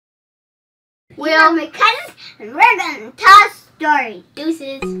We're my cousins, and we're gonna tell a story.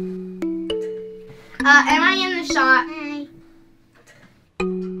 Deuces. Am I in the shot?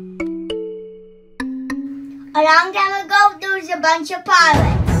 A long time ago, there was a bunch of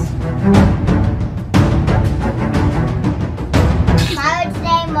pirates. The pirate's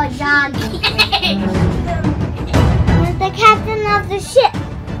name was Oggy. He was the captain of the ship.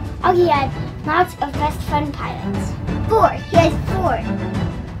 Oggy had lots of best friend pirates. 4. He has 4.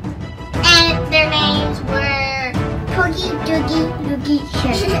 And their names were Poogie, Doogie, Loogie,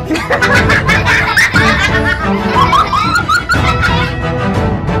 Shirley.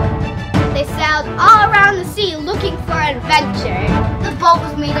 They sailed all around the sea looking for adventure. The boat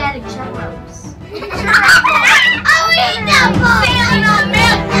was made out of churros. I'll eat that boat! Sailing on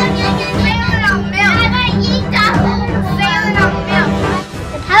milk! Sailing on milk! I'm gonna eat that boat! Sailing on milk!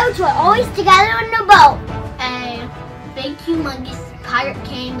 The pirates were always together in the boat. A big humongous pirate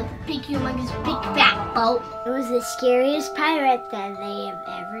came with a big humongous big fat boat. It was the scariest pirate that they have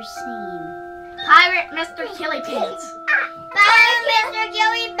ever seen. Pirate Mr. Killy Pants. Pirate Mr.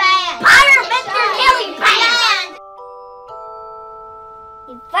 Killy Pants! Pirate Mr. Killy Pants!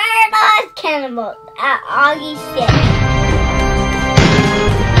 He fired all his cannonballs at Oggy's ship.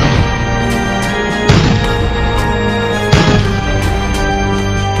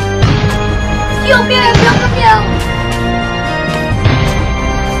 Pew, pew, pew, pew, pew.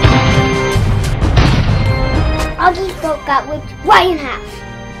 Oggy's boat got whipped right in half.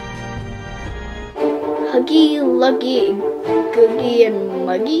 Huggy, Luggy, Googie, and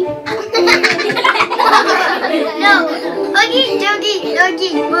Muggy? No, Oogie, Doogie,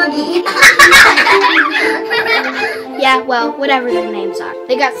 Loogie, Boogie. Yeah, well, whatever their names are.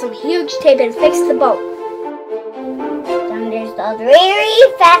 They got some huge tape and fixed the boat. Thunder sailed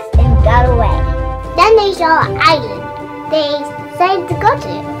really fast and got away. Then they saw an island. They decided to go to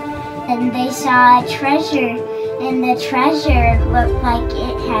it. Then they saw a treasure, and the treasure looked like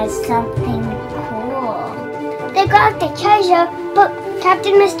it has something cool. They got the treasure, but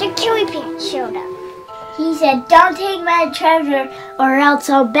Captain Mr. Killy Pants showed up. He said, "Don't take my treasure or else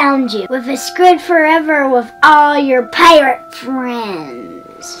I'll bound you with a squid forever with all your pirate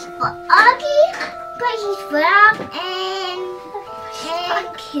friends." But Oggy put his foot up and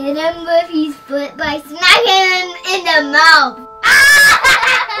hit him with his foot by smacking him in the mouth.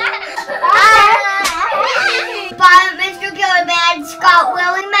 But Mr. Killy Pants got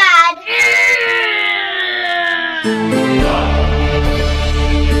really mad.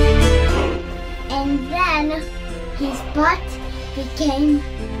 And then his butt became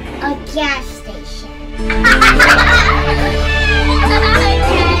a gas station.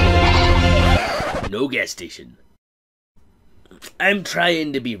 No gas station. I'm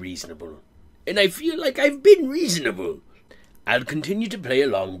trying to be reasonable, and I feel like I've been reasonable. I'll continue to play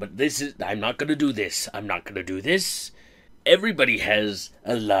along, but I'm not gonna do this. I'm not gonna do this. Everybody has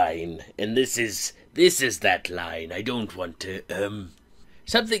a line, and this is that line. I don't want to,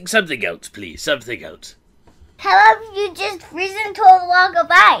 something else, please, something else. How about you just freeze into a log of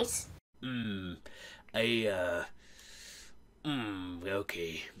ice?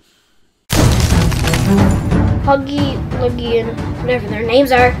 Okay. Huggy, Luggy, and whatever their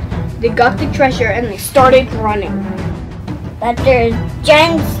names are, they got the treasure and they started running. But there's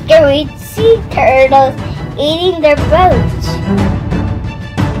giant scary sea turtles eating their boats.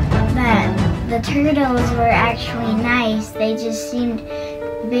 But the turtles were actually nice. They just seemed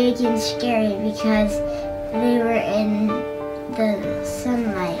big and scary because they were in the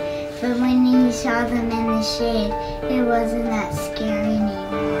sunlight. But when you saw them in the shade, it wasn't that scary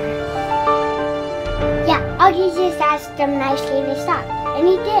anymore. Yeah, Oggy just asked them nicely to stop, and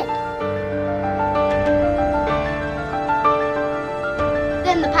he did.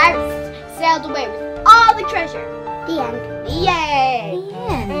 Then the pirates sailed away with all the treasure. The end. Yay! The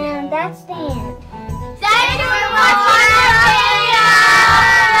end. And that's the end. Thanks for watching our video!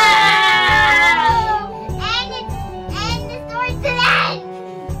 And the story today.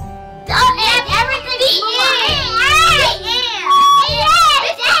 Don't end everything! The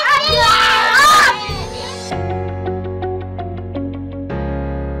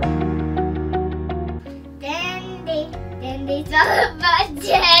Then they saw a butt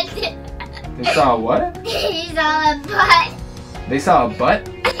dead. They saw a what? They saw a butt. They saw a butt?